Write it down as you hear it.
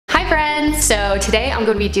friends! So today I'm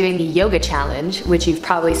going to be doing the yoga challenge, which you've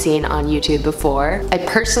probably seen on YouTube before. I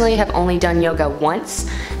personally have only done yoga once,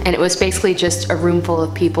 and it was basically just a room full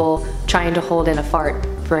of people trying to hold in a fart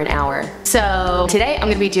for an hour. So today I'm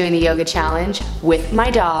going to be doing the yoga challenge with my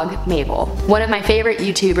dog, Mabel. One of my favorite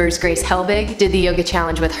YouTubers, Grace Helbig, did the yoga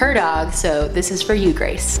challenge with her dog, so this is for you,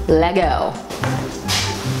 Grace. Let go.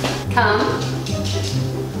 Come.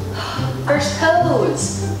 First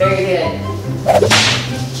pose. Very good.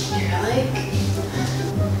 You're like,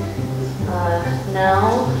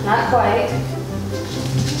 no, not quite.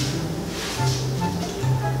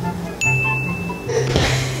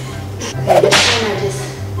 Okay, this time I just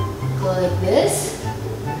go like this,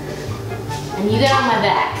 and you get on my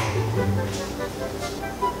back.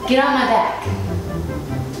 Get on my back.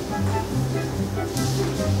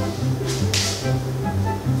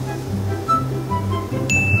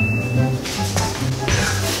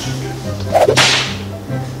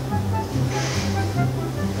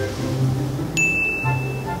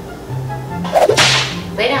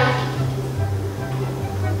 Lay down.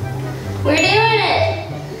 We're doing it.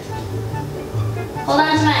 Hold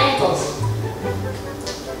on to my ankles.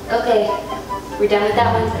 Okay. We're done with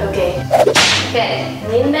that one? Okay. Okay.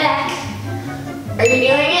 Lean back. Are you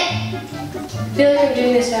doing it? I feel like I'm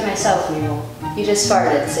doing this by myself, Mabel. You just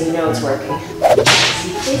farted, so you know it's working.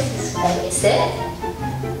 See, this is like I said.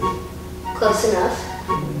 Close enough.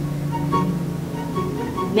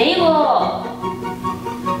 Mabel!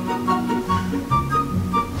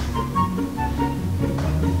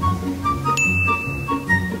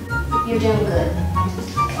 You're doing good.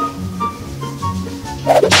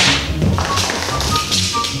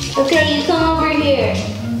 Okay, you come over here.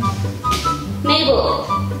 Mabel.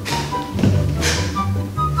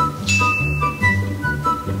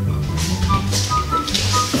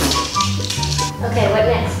 Okay, what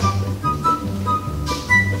next?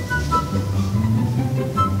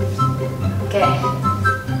 Okay.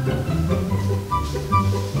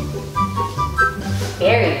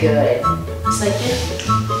 Very good. Just like this.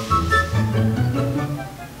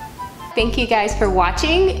 Thank you guys for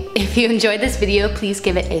watching. If you enjoyed this video, please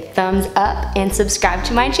give it a thumbs up and subscribe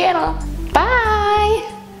to my channel. Bye!